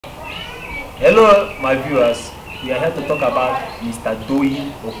Hello, my viewers. We are here to talk about Mr. Doyin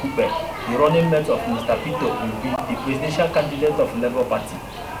Okupe, the running mate of Mr. Peter Obi, the presidential candidate of Labour Party.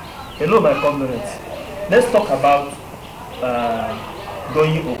 Hello, my comrades. Let's talk about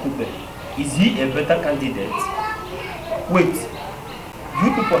Doyin Okupe. Is he a better candidate? Wait,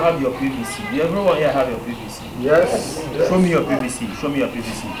 you people have your PVC. Do everyone here have your PVC? Yes. Show me your PVC. Show me your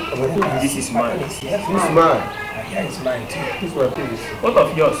PVC. This is mine. This is mine. Yeah, it's mine too. This is my PVC. What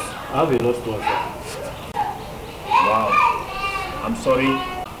of yours? I have a lost one. Wow. I'm sorry.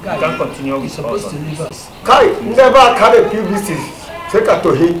 Guy, you can't continue with supposed us. to leave us. Kai, never carry PVC. Take a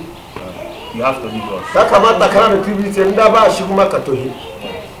to him. You have to leave us. Takamata carry PVC. Never shikuma katohi.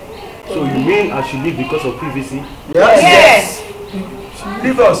 So you mean I should leave because of PVC? Yes.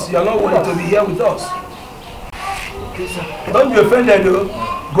 Leave us. You are not willing to be here with us. Don't be offended though.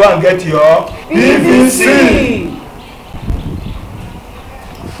 Go and get your PVC.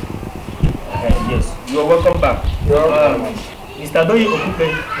 Yes, you are welcome back. Mr. Doyin Okupe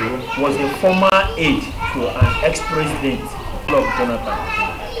was a former aide to an ex-president of Jonathan.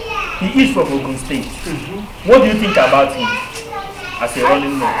 He is from Ogun State. What do you think about him as a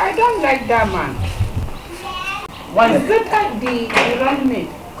running mate? I don't like that man. Why? It's better the running mate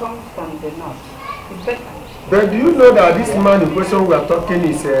comes from the north. It's better. But do you know that this man in question we are talking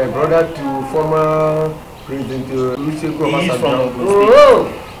is a brother to former President Olusegun He is from Obasanjo? Ogun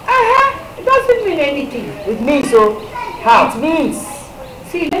State. It doesn't mean anything. It means so. How? It means.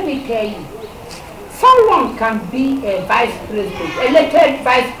 See, let me tell you. Someone can be a vice president, elected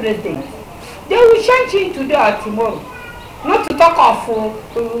vice president. They will change him today or tomorrow. Not to talk of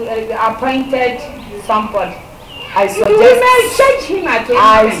appointed somebody. You may change him at any time.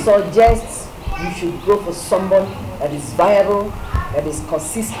 I suggest you should go for someone that is viable, that is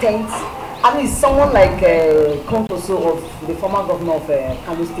consistent. I mean, someone like Kwankwaso of the former governor of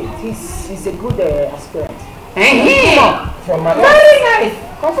Kano State. He's a good aspirant. From my Very nice.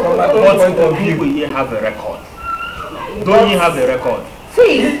 from my own What point of people view. here have a record? Don't you have a record?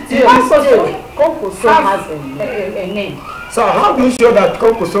 See, Kwankwaso has a name. So how do you show that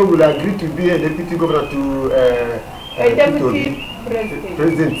Kwankwaso will agree to be a deputy governor to A deputy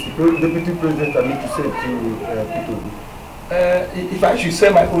president. Deputy president, I mean to say to Peter Obi? If I should say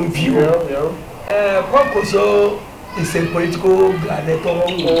my own view, Kwankwaso is a political gladiator from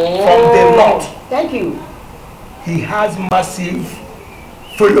the north. Thank you. He has massive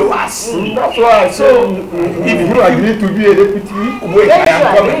followers. That's why. So if you agree to be a deputy, Wait, I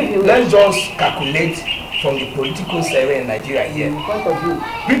am coming. Let's just calculate from the political survey in Nigeria here. Point of view.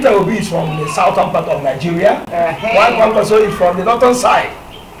 Peter Obi is from the southern part of Nigeria, while Kwankwaso is from the northern side.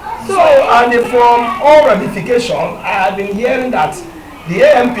 So, and from all ramifications, I have been hearing that the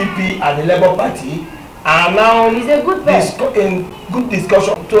AMPP and the Labour Party are now He's a good bet. in good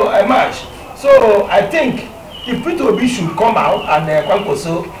discussion to emerge. So, I think if Peter Obi should come out and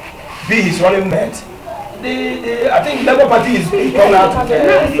Kwankwaso be his running mate, I think Labour Party is coming out.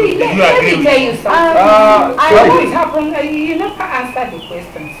 See, let me tell you something. I What happened? You never answered the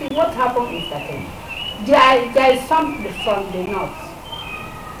question. See, what happened is that there is something from the north,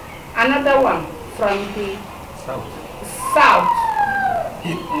 another one from the south.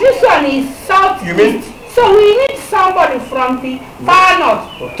 This one is south. You mean? So we need somebody from the far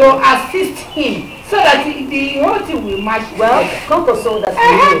north to assist him so that the whole thing will match. Well, Kwankwaso that's the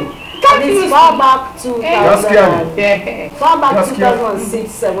Can't and you it's far back to far back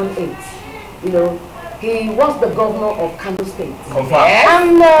 2006, 7, 8. You know, he was the governor of Kano State.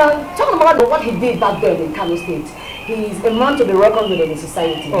 And talking about what he did back then in Kano State, he's a man to be reckoned with in the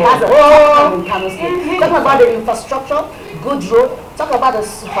society. He has a platform in Kano State. Talking about the infrastructure, good road, talk about the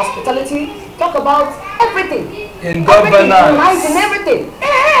hospitality, talk about everything. In governance. In everything.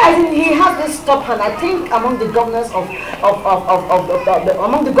 I think he has this top hand. I think among the governors among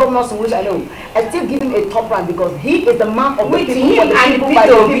the governors in which I know, I still give him a top rank because he is the man of the people, for the people, by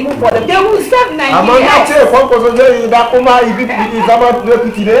the people, for the They will serve Nigeria. Among Kwankwaso is that Kuma is about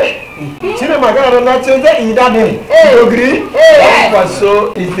deputy there. Magana not change that name. You agree?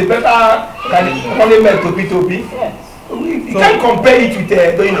 Kwankwaso is the better candidate to Peter Obi. You can't compare it with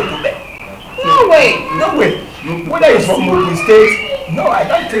Doyin Okupe. No way. No way. Whether it's from Ogun State, no, I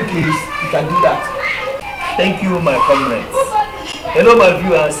don't think he can do that. Thank you, my comrades. Hello, my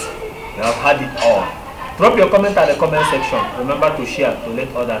viewers. You have had it all. Drop your comment at the comment section. Remember to share to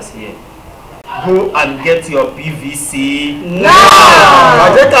let others hear. Go and get your PVC now. I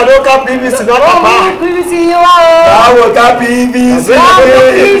think I don't have PVC. Not a PVC. You are. PVC.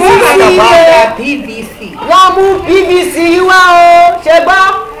 PVC. PVC. You are.